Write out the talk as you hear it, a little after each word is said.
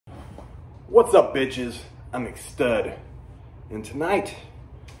What's up, bitches? I'm McStud, and tonight,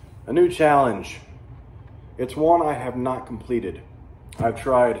 a new challenge. It's one I have not completed. I've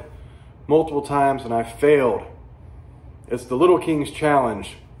tried multiple times and I've failed. It's the Little Kings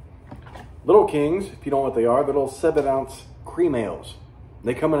Challenge. Little Kings, if you don't know what they are, they're little 7-ounce cream ales.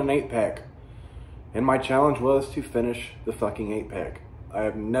 They come in an 8-pack. And my challenge was to finish the fucking 8-pack. I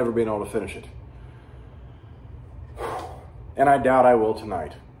have never been able to finish it. And I doubt I will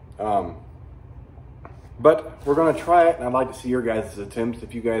tonight. But we're gonna try it, and I'd like to see your guys' attempts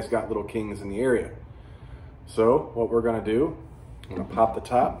if you guys got Little Kings in the area. So what we're gonna do, I'm gonna pop the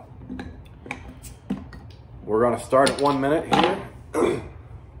top. We're gonna start at 1 minute here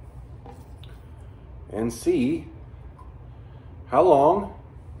and see how long,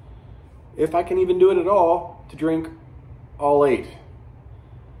 if I can even do it at all, to drink all 8.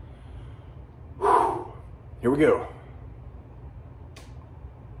 Here we go.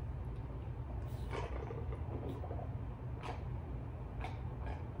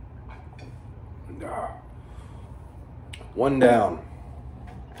 One down.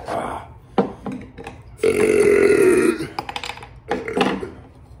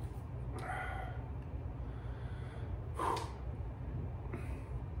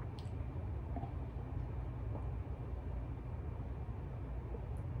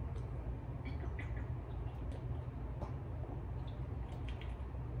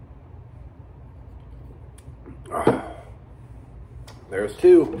 There's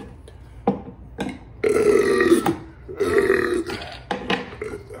 2.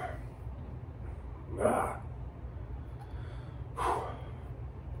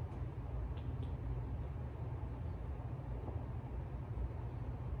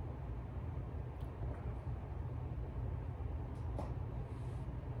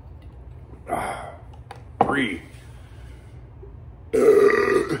 Three.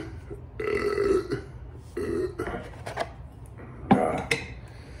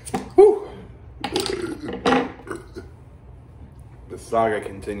 The saga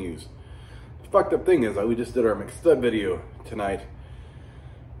continues. The fucked up thing is we just did our McStud video tonight.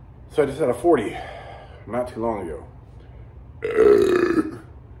 So I just had a 40 not too long ago.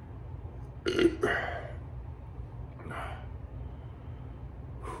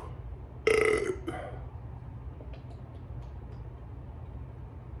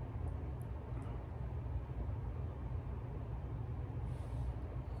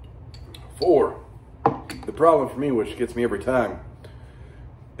 4. The problem for me, which gets me every time,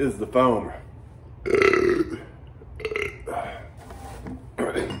 is the foam.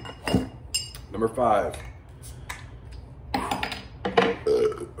 Number 5.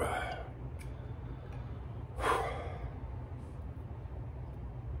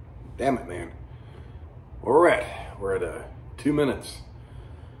 Damn it, man. Where we're at? We're at 2 minutes.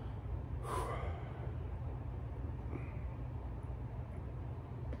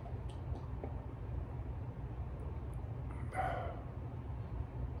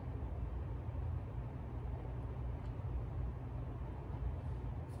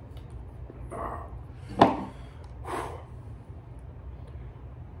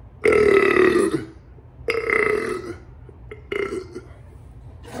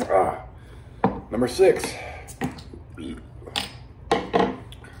 Number 6.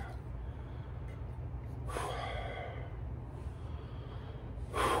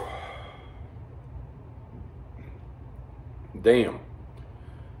 Damn.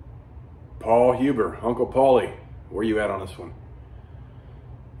 Paul Huber, Uncle Paulie, where you at on this one?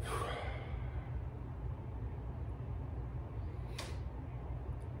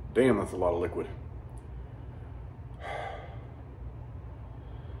 Damn, that's a lot of liquid.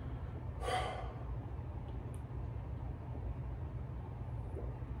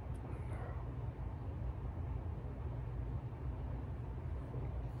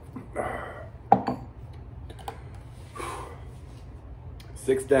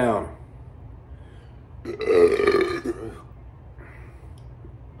 Six down.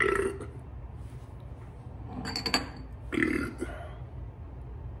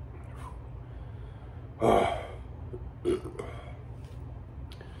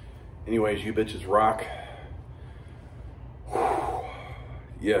 Anyways, you bitches rock.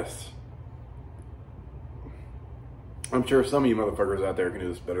 Yes. I'm sure some of you motherfuckers out there can do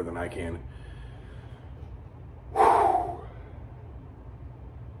this better than I can.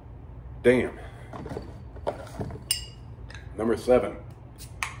 Damn. Number 7.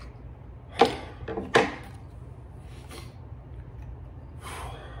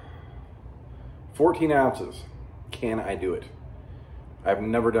 $14 ounces. Can I do it? I've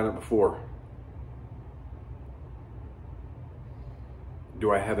never done it before.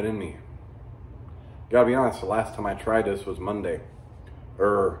 Do I have it in me? Gotta be honest, the last time I tried this was Monday.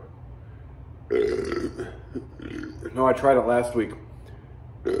 No, I tried it last week.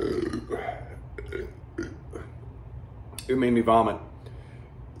 It made me vomit.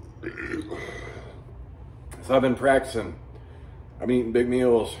 So I've been practicing. I've been eating big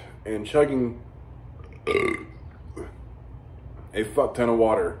meals and chugging a fuck ton of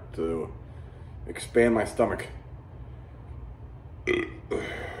water to expand my stomach.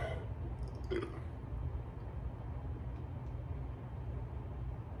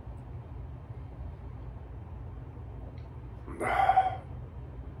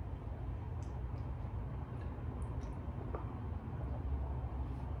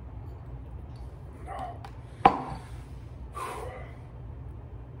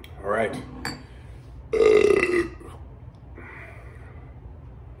 All right.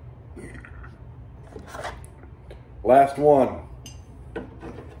 Last one.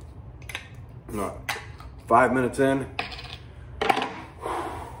 No, 5 minutes in.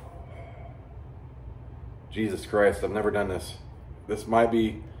 Jesus Christ, I've never done this. This might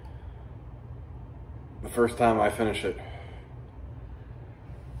be the first time I finish it.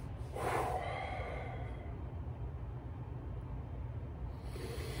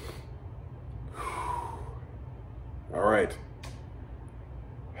 All right.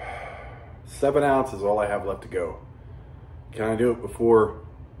 7 ounces is all I have left to go. Can I do it before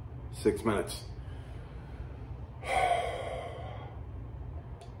 6 minutes?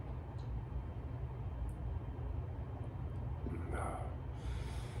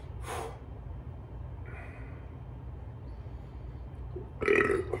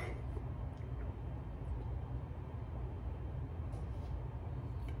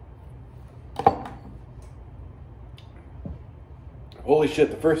 Holy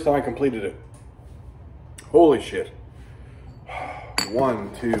shit, the first time I completed it. Holy shit.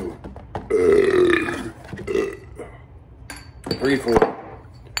 1, 2, 3, 4,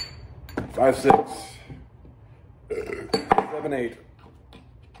 5, 6, 7, 8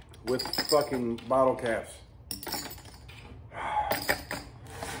 with fucking bottle caps.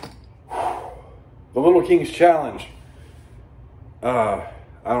 The Little Kings Challenge. I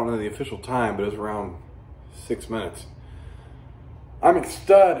don't know the official time, but it's around 6 minutes. I'm a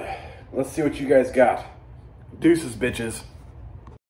stud. Let's see what you guys got. Deuces, bitches.